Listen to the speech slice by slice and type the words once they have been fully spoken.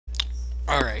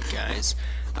Alright guys,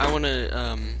 I want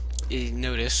to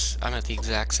notice I'm at the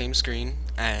exact same screen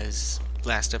as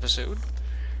last episode.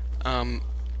 Um,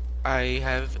 I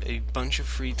have a bunch of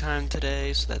free time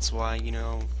today, so that's why,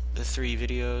 the 3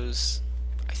 videos,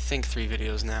 I think 3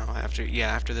 videos now,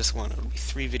 after this one, it'll be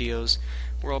 3 videos.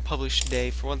 We're all published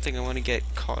today. For one thing, I want to get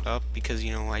caught up because,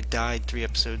 I died 2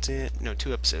 episodes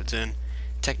in,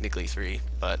 technically 3,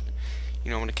 but,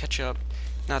 I want to catch up.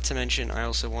 Not to mention, I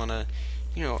also want to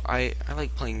I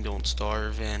like playing Don't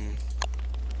Starve, and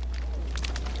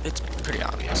it's pretty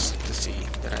obvious to see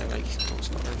that I like Don't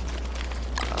Starve.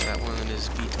 That one is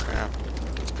beat crap.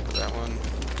 Let's pick up that one.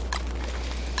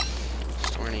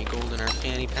 Store any gold in our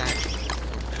fanny pack,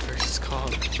 whatever it's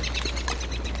called.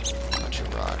 Bunch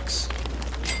of rocks.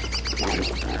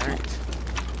 Alright.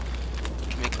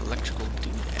 We can make electrical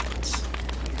doodads.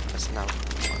 That's not what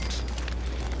we want.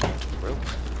 Rope.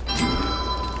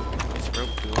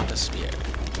 Rope, we want a spear.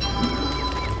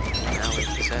 Now we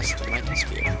possess the mighty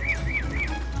spear.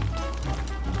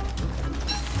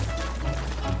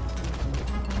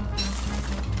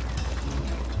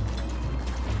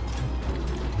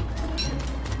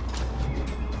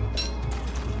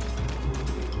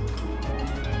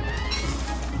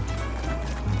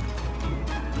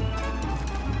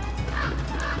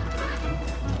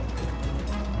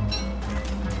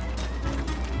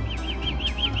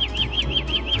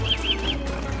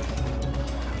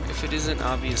 If it isn't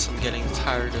obvious, I'm getting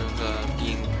tired of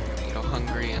being,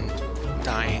 hungry and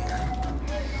dying.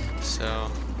 So,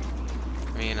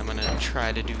 I'm gonna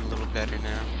try to do a little better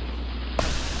now.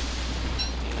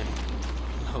 And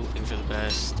I'm hoping for the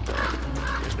best, but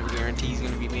there's no guarantees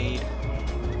gonna be made.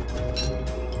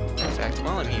 In fact,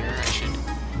 while I'm here, I should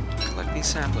collect these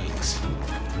saplings.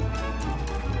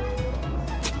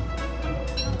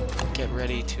 Get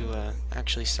ready to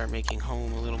actually start making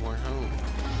home a little more home.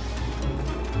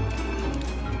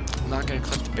 I'm not going to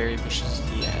collect the berry bushes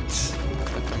yet. I'll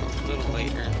collect them a little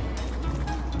later.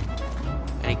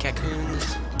 Any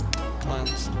cocoons?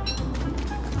 Ones. I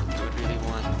would really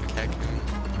want a cocoon.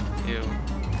 You.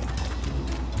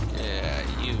 Yeah,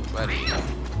 you, buddy.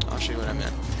 I'll show you what I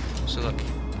meant. So look.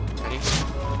 Ready?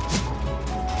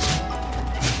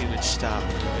 If you would stop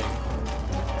moving.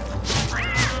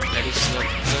 Ready? So look.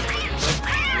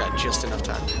 You got just enough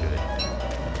time to do it.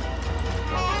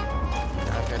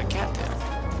 Now I've got a cat tail.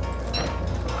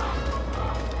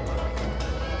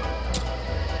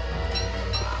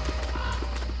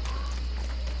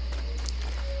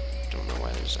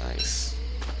 Ice.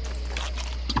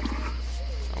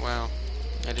 Oh wow,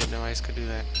 I didn't know ice could do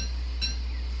that.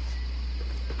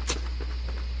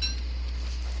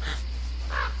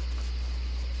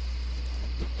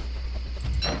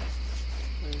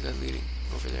 Where is that leading?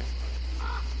 Over there.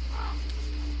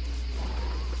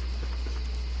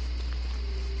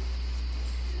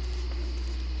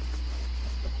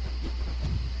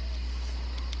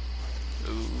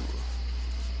 Ooh.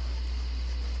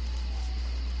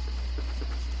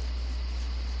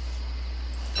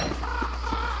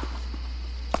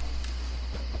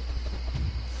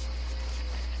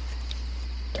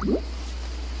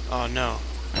 Oh no.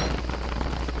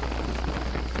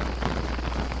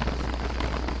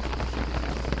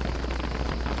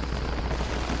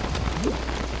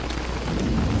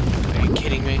 Are you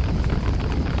kidding me?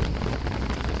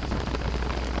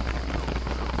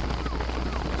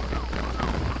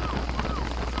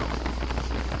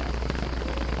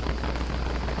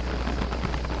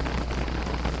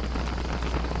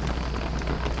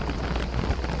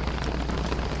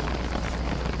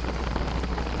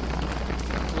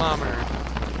 Kilometer.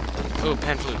 Oh,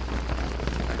 pan flute.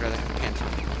 I'd rather have a pan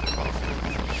flute.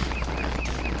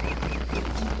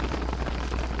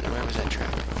 Now, where was that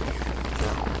trap?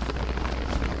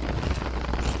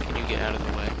 Can you get out of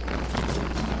the way?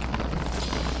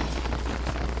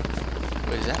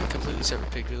 Wait, is that a completely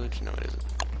separate pig village? No, it isn't.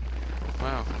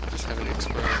 Wow, I just haven't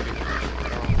explored the pig village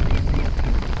at all.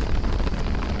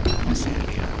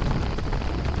 Insanity Island.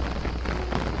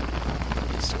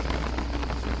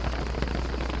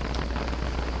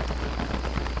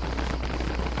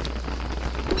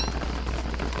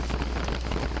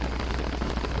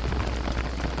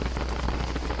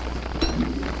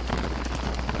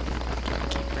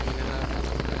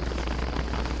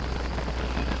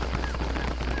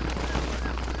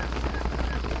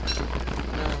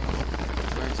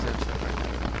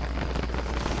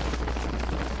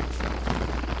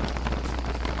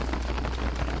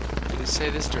 Say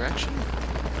this direction?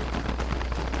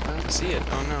 I don't see it.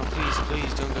 Oh no,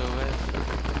 please don't go away.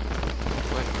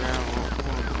 Wet ground won't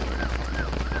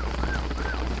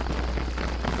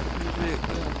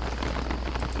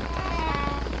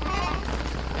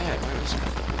Yeah, where was it?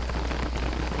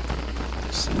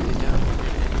 See the downward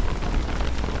heading.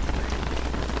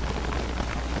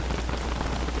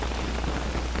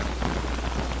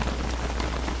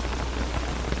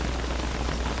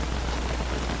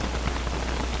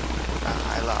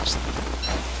 Ah, I lost.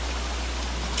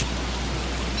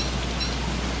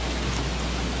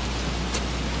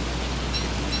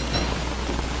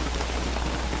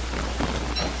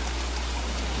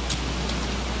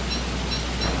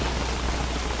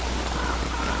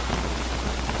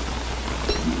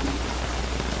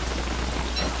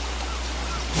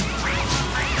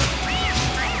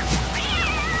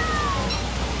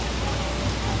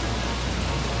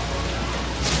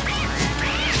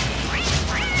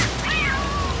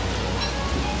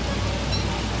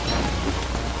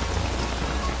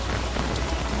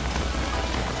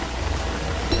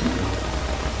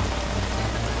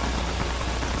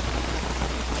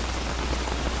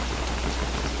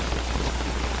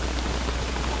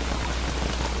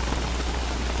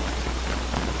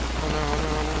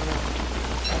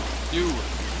 You!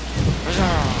 Huzzah!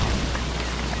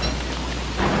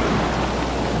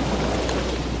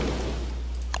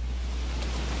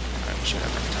 Alright, we should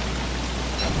have enough time.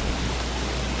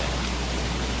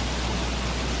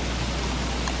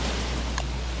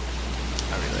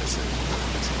 I realize that.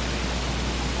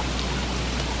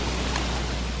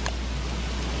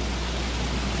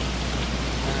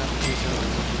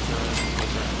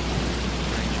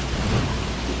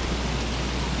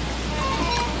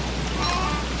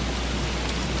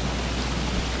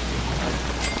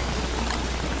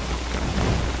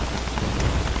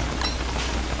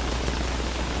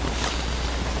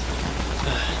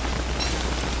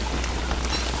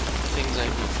 Things I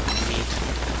do for meat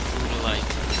and food alike.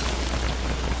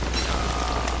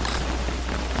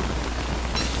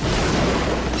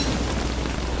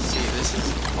 See, this is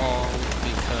all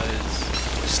because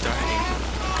we're starting.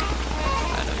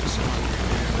 I know you're so hungry,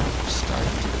 man. I'm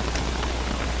starving.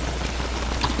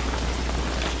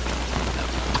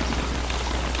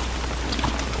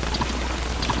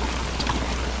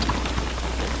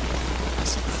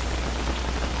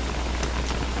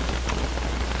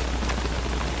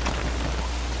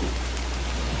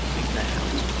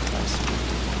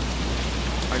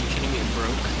 Are you kidding me? It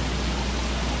broke?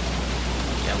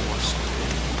 Yeah, more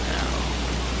stupid now.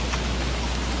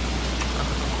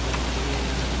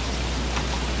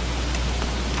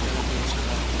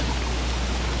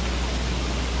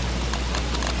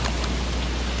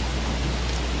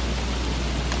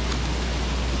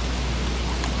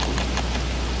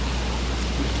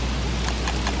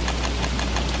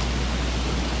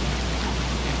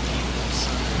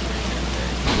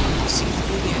 See, if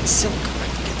we only had silk, I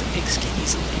could get the pig skin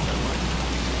easily if I wanted.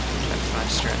 That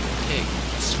 5-strap pig,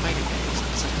 spider bags,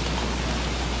 it's like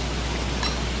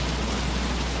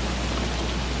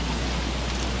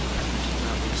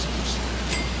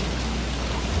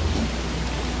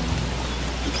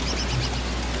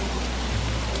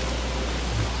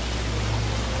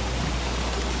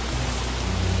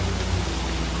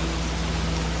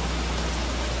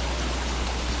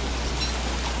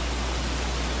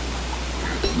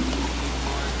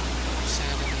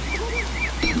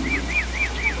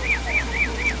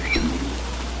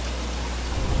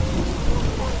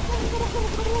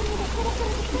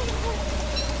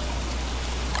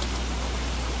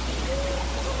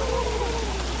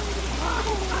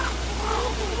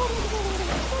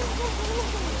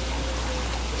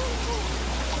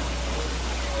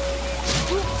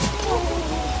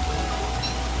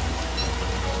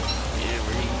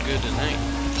good tonight.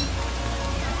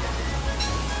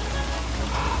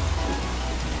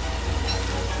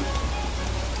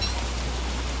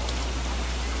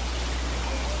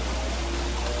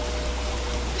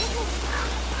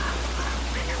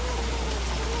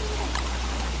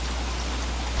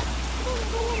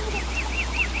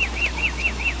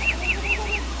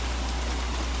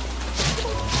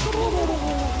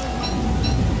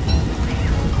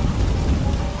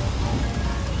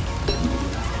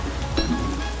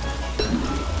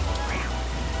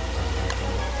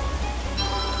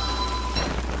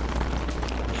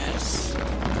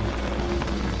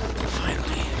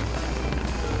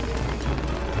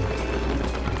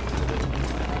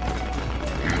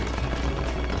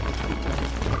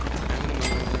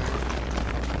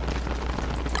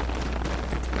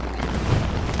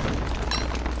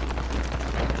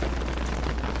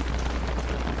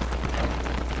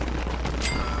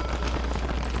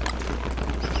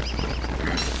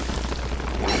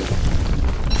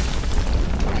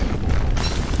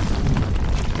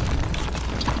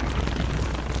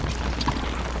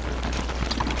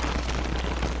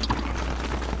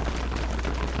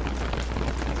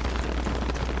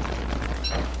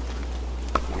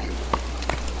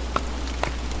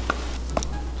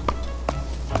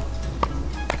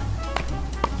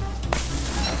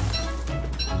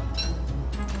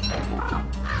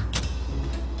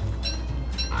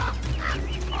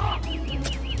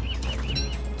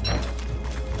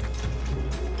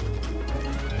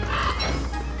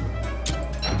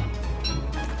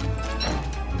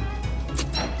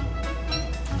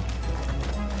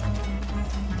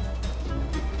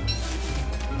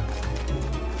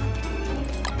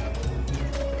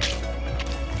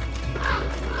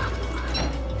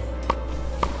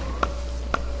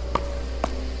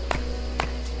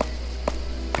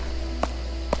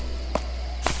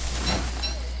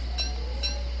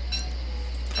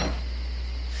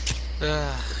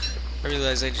 I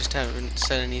realize I just haven't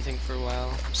said anything for a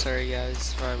while. I'm sorry,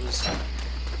 guys, if I was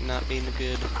not being a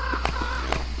good,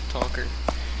 talker.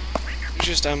 It's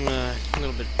just I'm a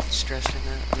little bit stressed right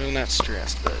now. Well, not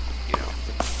stressed, but,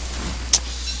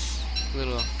 a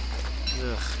little,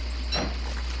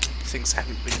 things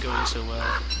haven't been going so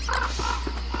well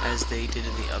as they did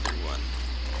in the other one.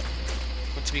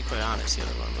 But to be quite honest, the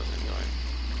other one wasn't going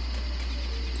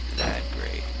that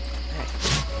great. Hey,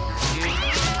 you quit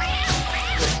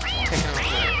taking off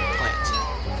my plants.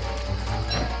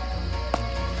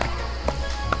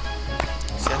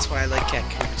 See, that's why I like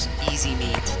Catcoons. Easy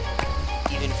meat,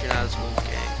 even if you're not as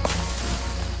Wolfgang.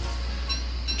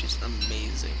 Which is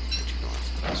amazing that you're not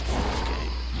as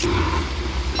Wolfgang.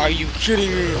 Are you kidding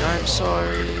me? I'm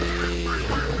sorry.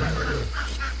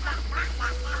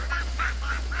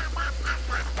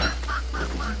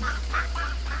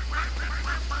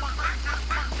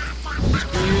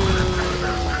 Screw you.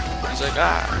 He's like,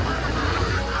 ah.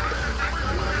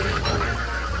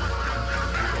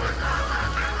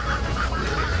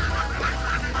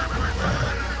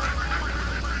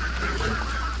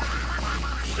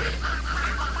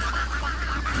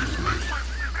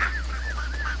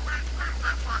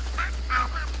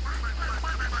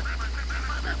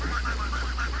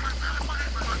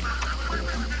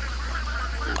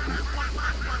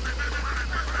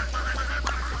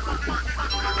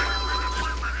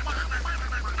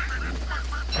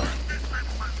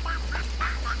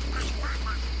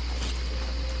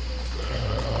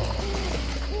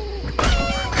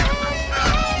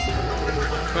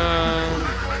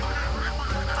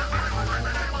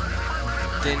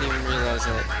 Didn't even realize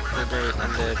that. Oh great,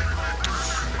 I'm dead.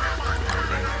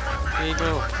 Here you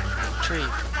go. Tree.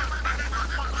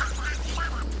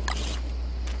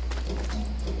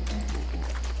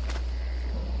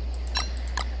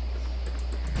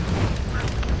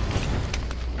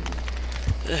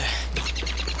 Ugh.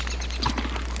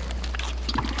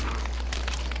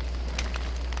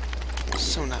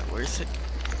 So not worth it.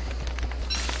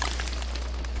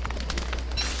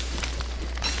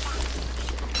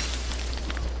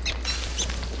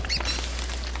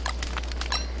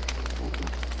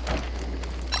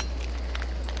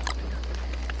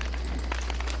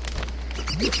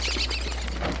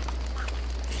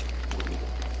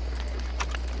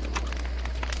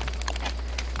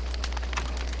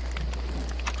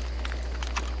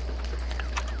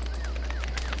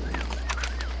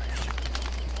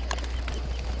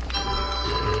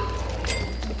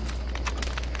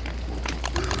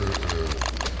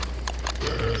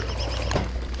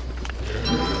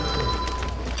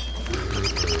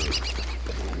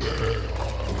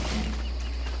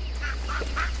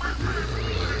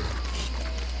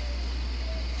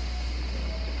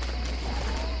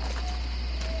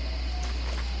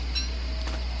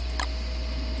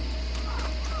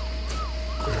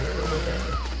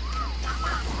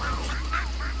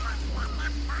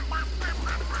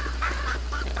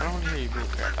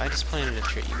 Bullcrap. I just planted a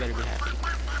tree. You better be happy.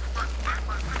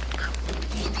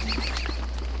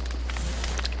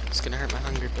 It's gonna hurt my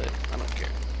hunger, but I don't care.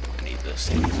 I need this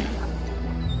sanity.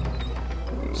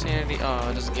 Sanity. Oh,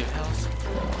 it doesn't give health.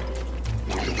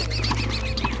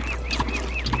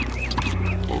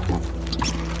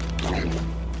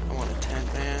 I want a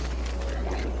tent, man.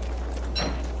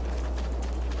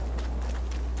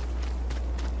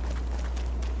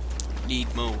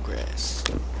 Need more grass.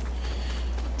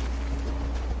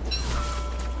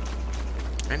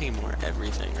 I need more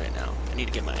everything right now. I need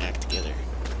to get my act together.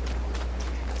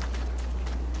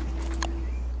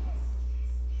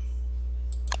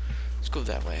 Let's go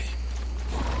that way.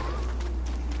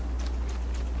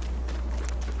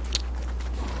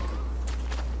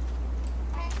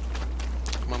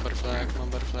 Come on, butterfly. Come on,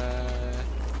 butterfly.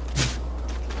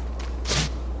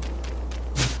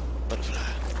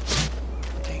 Butterfly.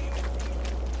 Dang it.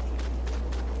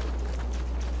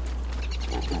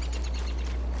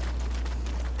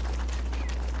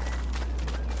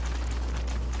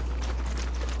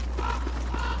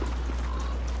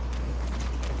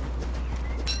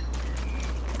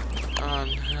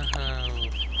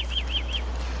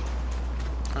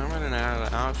 I'm running out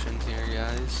of options here,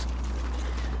 guys.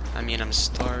 I mean, I'm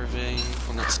starving.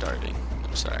 Well, not starving.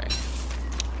 I'm sorry.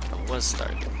 I was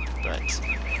starving, but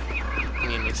I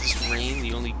mean, with this rain,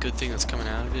 the only good thing that's coming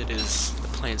out of it is the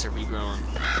plants are regrowing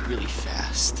really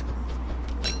fast.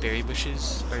 Like berry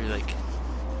bushes are like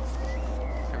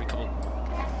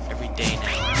every day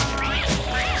now.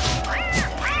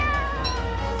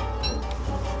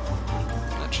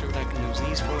 Not sure what I can use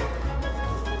these for,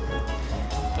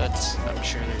 but I'm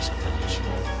sure there's something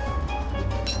useful.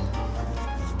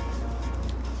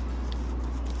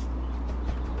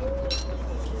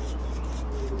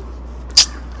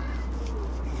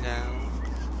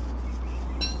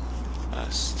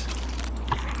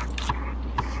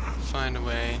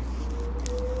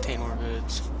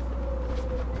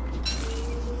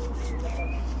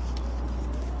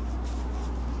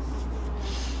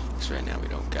 because right now we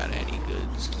don't got any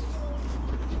goods.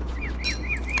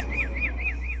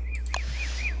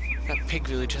 That pig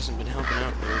village hasn't been helping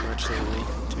out very much lately,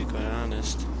 to be quite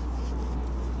honest.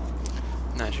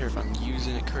 Not sure if I'm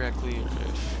using it correctly or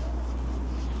if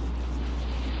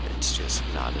it's just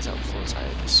not as helpful as I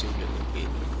had assumed it would be.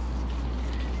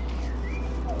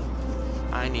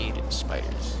 I need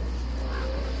spiders.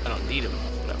 I don't need them,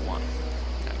 but I want them.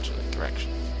 Actually,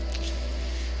 correction.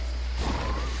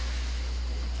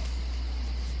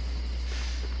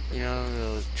 You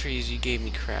know, the trees, you gave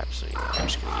me crap, so you know, I'm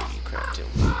just gonna give you crap too.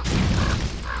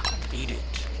 Eat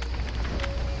it.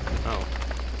 Oh.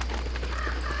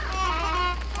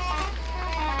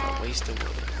 A waste of wood.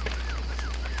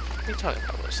 What are you talking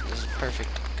about, Wilson? This is perfect,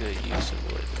 good use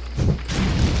of wood.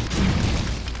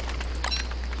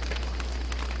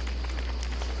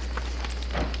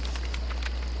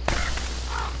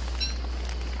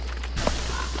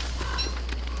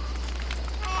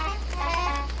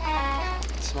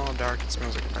 It's all dark, it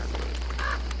smells like burnt wood.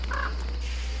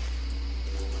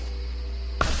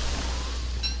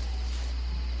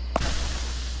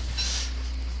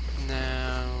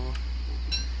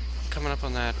 Coming up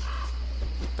on that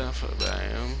buffalo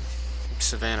biome,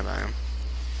 savanna biome.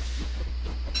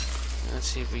 Let's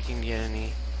see if we can get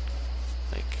any,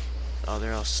 like, oh,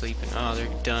 they're all sleeping. Oh, they're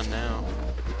done now.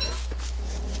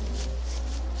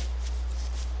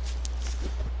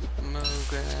 Mow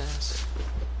grass.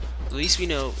 At least we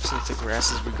know, since the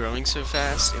grasses were growing so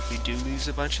fast, if we do lose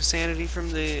a bunch of sanity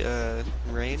from the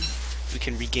rain, we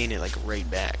can regain it, like, right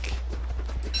back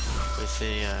with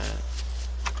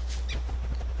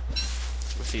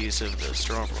the use of the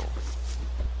strong roll.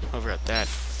 Over at that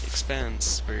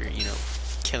expense, we're, you know,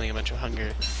 killing a bunch of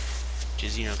hunger, which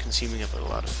is, you know, consuming up a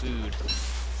lot of food.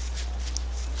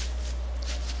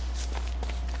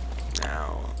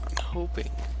 Now, I'm hoping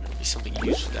there'll be something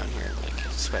useful down here, like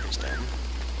sweaters down.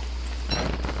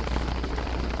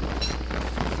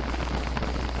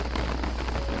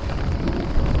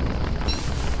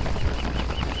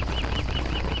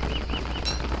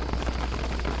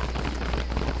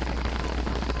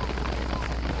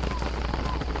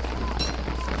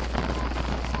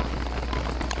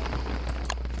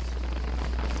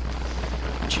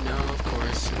 You know, of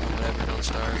course, whatever, don't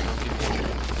starve, don't give me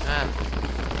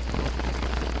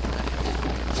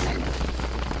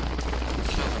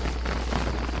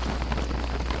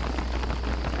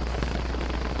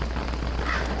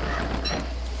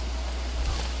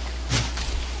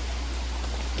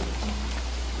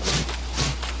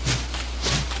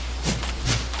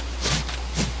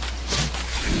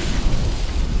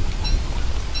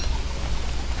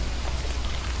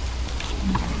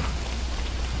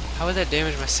How would that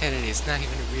damage my sanity? It's not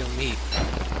even real meat.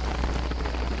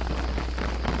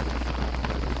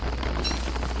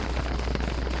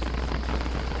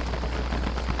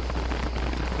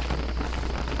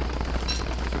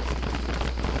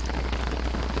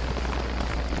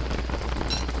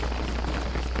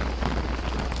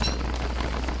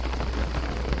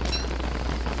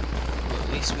 Well, at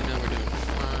least we know we're doing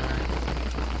fine.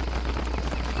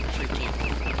 Freaking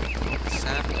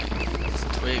saplings,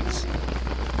 twigs.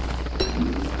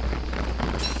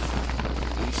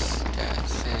 Boost that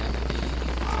sanity.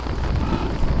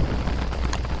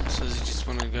 So is it just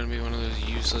gonna be one of those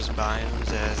useless biomes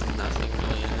that has nothing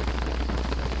really in it?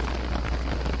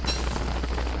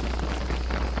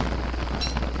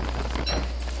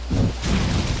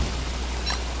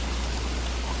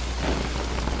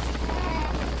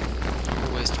 A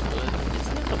waste of wood? It's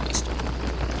not a waste of wood.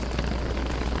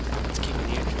 Let's keep it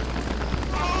neutral.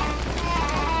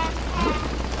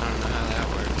 I don't know how that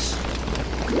works.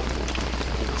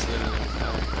 It's literally on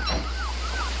fire.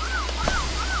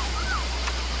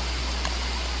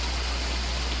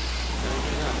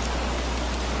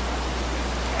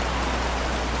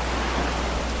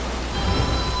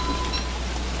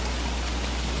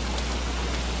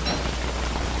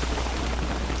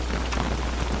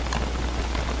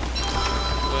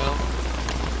 Well,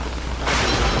 I'll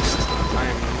be honest, I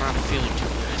am not feeling too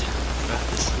good about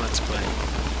this Let's Play.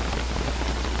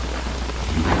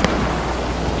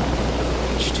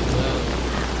 It's too low.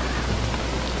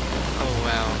 Oh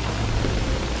wow.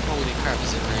 Holy crap,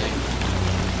 is it raining?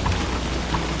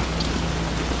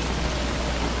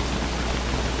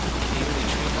 Can you really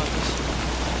tree about this?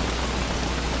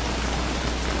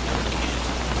 No, it can't.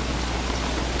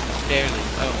 Barely.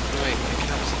 Oh, no, wait, it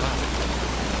counts a lot.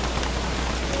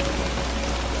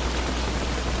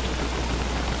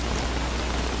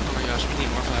 Oh my gosh, we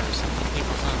need more flowers. We need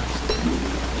more flowers. We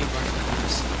need more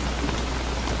flowers.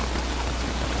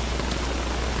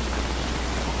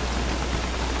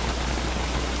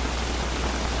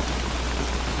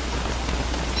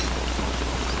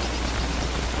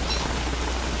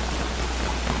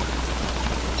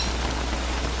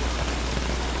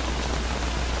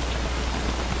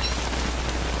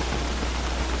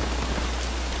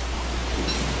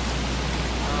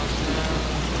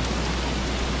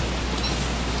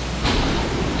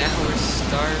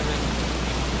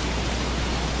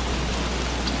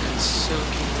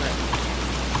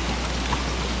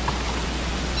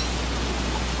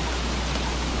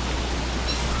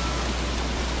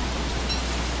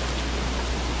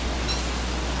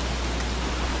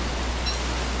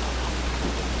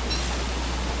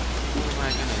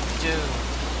 do?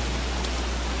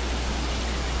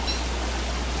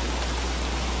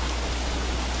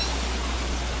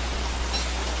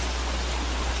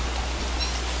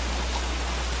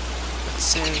 Let's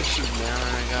say we shoot down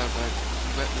and I got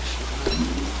wet machine.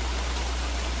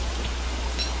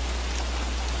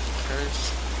 Curse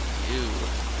you.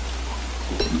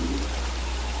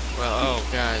 Well, oh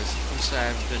guys, I'm sorry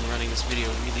I've been running this video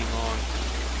really long.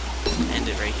 End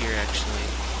it right here actually.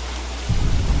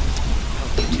 I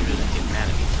hope YouTube doesn't get mad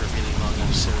at me for a really long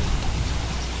episode.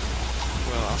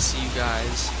 Well, I'll see you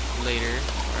guys later.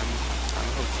 Or I'm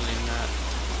hopefully not.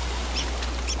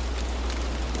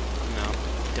 No,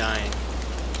 dying.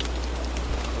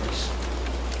 Of course.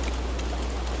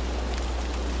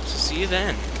 So see you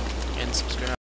then. And subscribe.